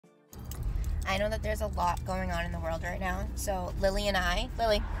I know that there's a lot going on in the world right now. So Lily,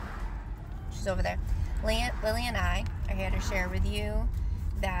 she's over there. Lily and I are here to share with you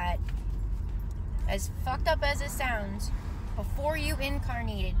that, as fucked up as it sounds, before you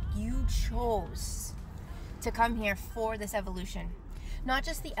incarnated, you chose to come here for this evolution. Not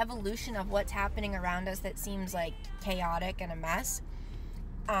just the evolution of what's happening around us that seems like chaotic and a mess,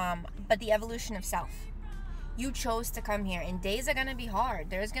 but the evolution of self. You chose to come here, and days are going to be hard.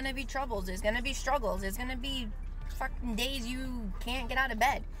 There's going to be troubles. There's going to be struggles. There's going to be fucking days you can't get out of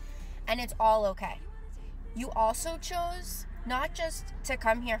bed, and it's all okay. You also chose not just to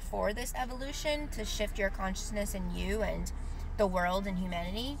come here for this evolution, to shift your consciousness and you and the world and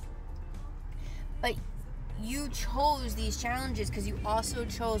humanity, but you chose these challenges because you also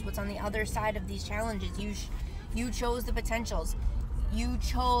chose what's on the other side of these challenges. You chose the potentials. You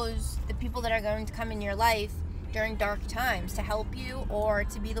chose the people that are going to come in your life during dark times to help you or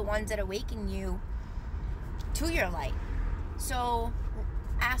to be the ones that awaken you to your light. So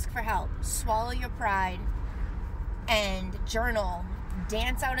ask for help. Swallow your pride and journal.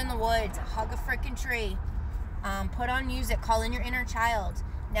 Dance out in the woods. Hug a freaking tree. Put on music. Call in your inner child.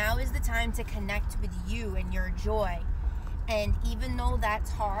 Now is the time to connect with you and your joy. And even though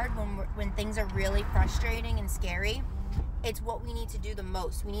that's hard when things are really frustrating and scary, it's what we need to do the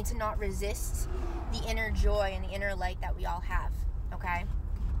most. We need to not resist the inner joy and the inner light that we all have, okay?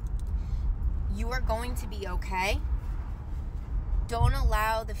 You are going to be okay. Don't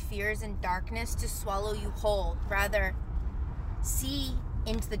allow the fears and darkness to swallow you whole. Rather, see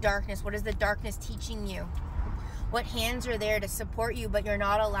into the darkness. What is the darkness teaching you? What hands are there to support you, but you're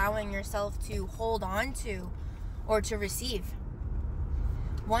not allowing yourself to hold on to or to receive?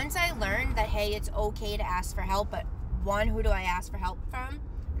 Once I learned that, hey, it's okay to ask for help, but one, who do I ask for help from?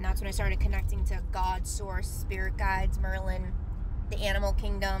 And that's when I started connecting to God, Source, Spirit Guides, Merlin, the animal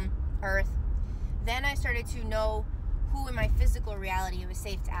kingdom, Earth. Then I started to know who in my physical reality it was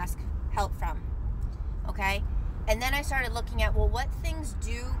safe to ask help from, okay? And then I started looking at, well, what things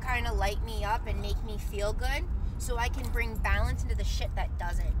do kind of light me up and make me feel good so I can bring balance into the shit that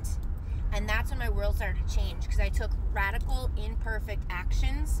doesn't. And that's when my world started to change, because I took radical, imperfect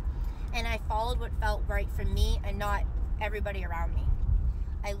actions and I followed what felt right for me and not everybody around me.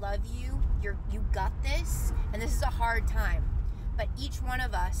 I love you. You got this. And this is a hard time. But each one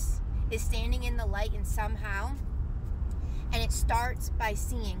of us is standing in the light and somehow. And it starts by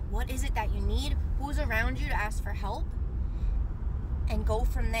seeing what is it that you need, who's around you to ask for help, and go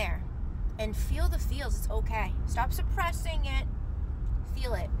from there. And feel the feels. It's okay. Stop suppressing it.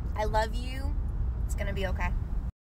 Feel it. I love you. It's going to be okay.